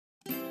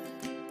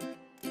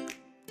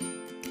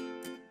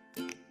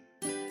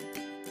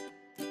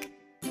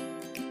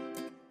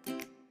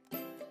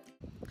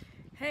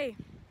Hey,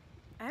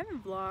 I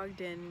haven't vlogged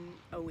in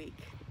a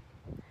week.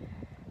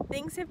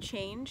 Things have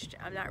changed.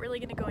 I'm not really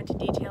going to go into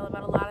detail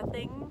about a lot of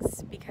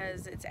things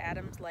because it's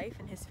Adam's life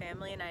and his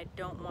family, and I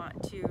don't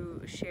want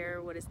to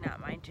share what is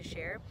not mine to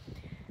share.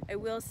 I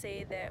will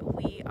say that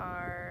we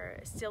are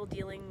still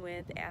dealing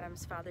with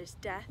Adam's father's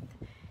death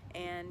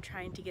and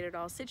trying to get it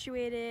all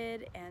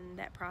situated, and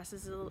that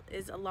process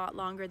is a lot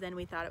longer than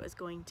we thought it was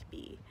going to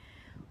be.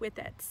 With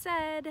that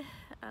said,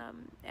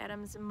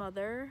 Adam's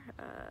mother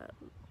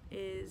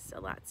is a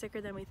lot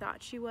sicker than we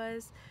thought she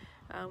was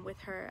with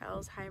her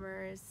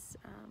Alzheimer's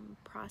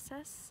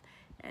process,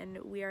 and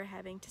we are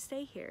having to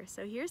stay here.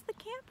 So here's the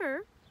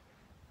camper.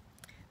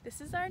 This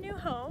is our new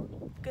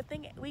home. Good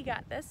thing we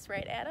got this,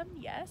 right, Adam?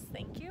 Yes,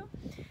 thank you.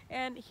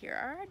 And here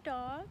are our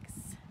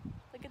dogs.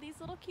 Look at these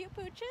little cute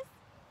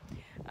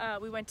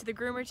pooches. We went to the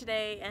groomer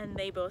today and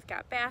they both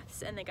got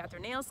baths and they got their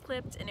nails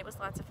clipped, and it was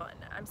lots of fun.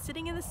 I'm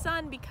sitting in the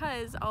sun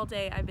because all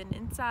day I've been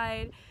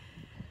inside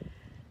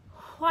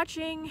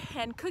watching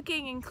and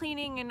cooking and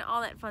cleaning and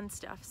all that fun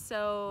stuff.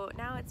 So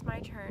now it's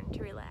my turn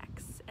to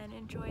relax and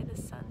enjoy the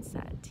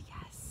sunset.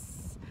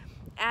 Yes.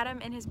 Adam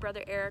and his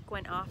brother Eric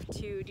went off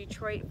to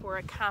Detroit for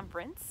a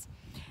conference,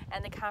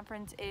 and the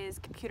conference is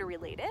computer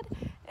related,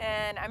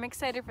 and I'm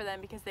excited for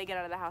them because they get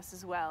out of the house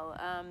as well.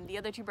 The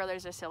other two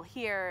brothers are still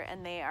here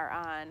and they are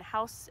on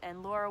house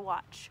and Laura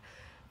watch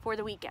for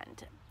the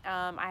weekend.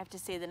 I have to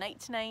stay the night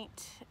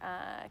tonight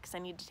because I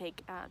need to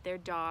take their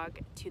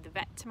dog to the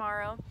vet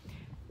tomorrow.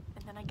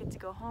 And then I get to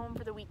go home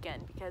for the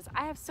weekend because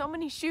I have so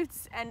many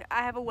shoots, and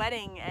I have a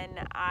wedding,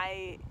 and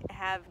I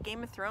have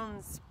Game of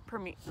Thrones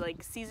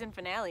season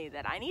finale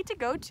that I need to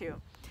go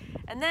to.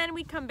 And then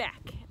we come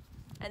back,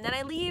 and then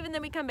I leave, and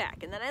then we come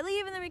back, and then I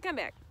leave, and then we come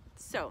back.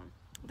 So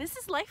this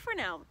is life for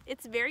now.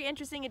 It's very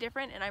interesting and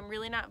different, and I'm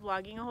really not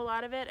vlogging a whole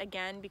lot of it,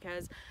 again,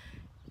 because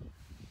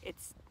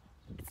it's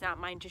not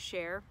mine to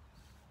share,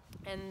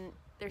 and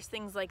there's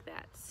things like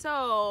that.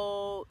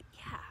 So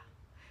yeah.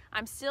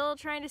 I'm still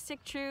trying to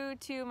stick true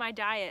to my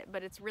diet,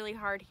 but it's really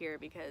hard here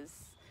because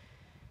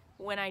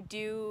when I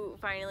do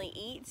finally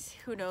eat,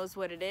 who knows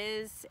what it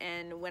is,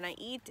 and when I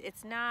eat,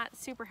 it's not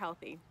super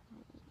healthy.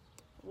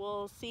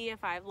 We'll see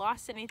if I've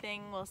lost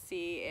anything. We'll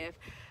see if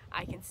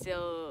I can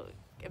still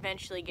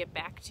eventually get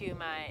back to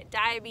my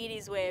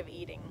diabetes way of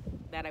eating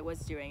that I was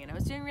doing, and I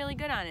was doing really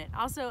good on it.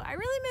 Also, I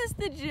really miss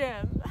the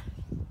gym.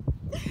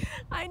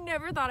 I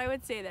never thought I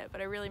would say that,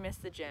 but I really miss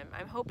the gym.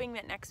 I'm hoping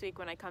that next week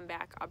when I come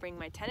back, I'll bring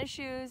my tennis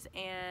shoes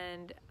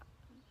and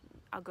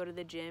I'll go to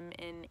the gym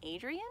in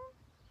Adrian.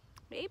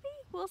 Maybe?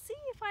 We'll see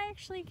if I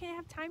actually can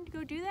have time to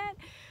go do that.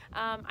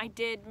 I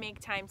did make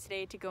time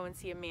today to go and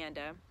see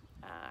Amanda.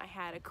 I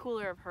had a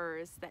cooler of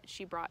hers that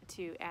she brought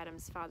to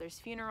Adam's father's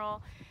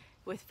funeral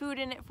with food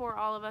in it for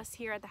all of us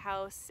here at the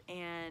house,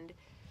 and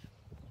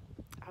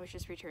I was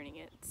just returning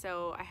it.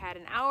 So I had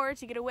an hour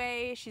to get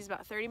away. She's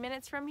about 30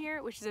 minutes from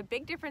here, which is a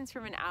big difference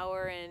from an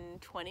hour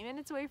and 20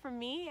 minutes away from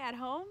me at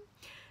home.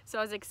 So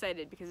I was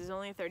excited because it's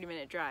only a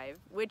 30-minute drive,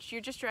 which you're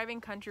just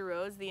driving country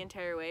roads the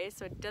entire way,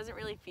 so it doesn't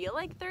really feel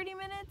like 30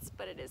 minutes,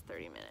 but it is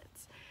 30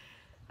 minutes.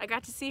 I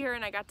got to see her,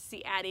 and I got to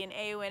see Addie and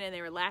Awen, and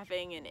they were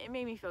laughing, and it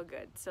made me feel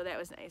good, so that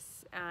was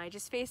nice. I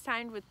just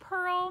FaceTimed with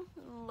Pearl.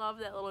 Love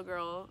that little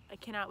girl. I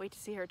cannot wait to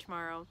see her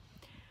tomorrow.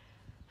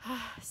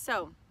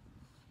 So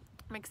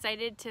I'm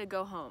excited to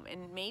go home,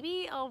 and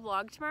maybe I'll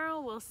vlog tomorrow.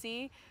 We'll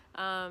see.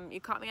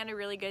 You caught me on a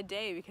really good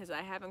day because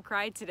I haven't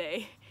cried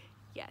today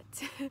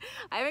yet.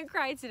 I haven't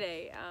cried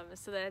today,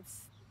 so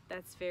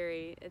it's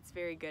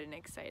very good and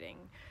exciting.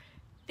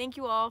 Thank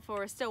you all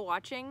for still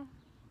watching.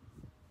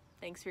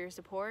 Thanks for your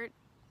support.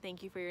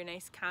 Thank you for your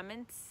nice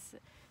comments.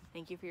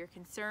 Thank you for your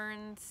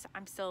concerns.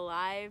 I'm still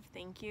alive.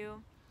 Thank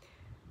you.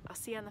 I'll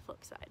see you on the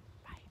flip side.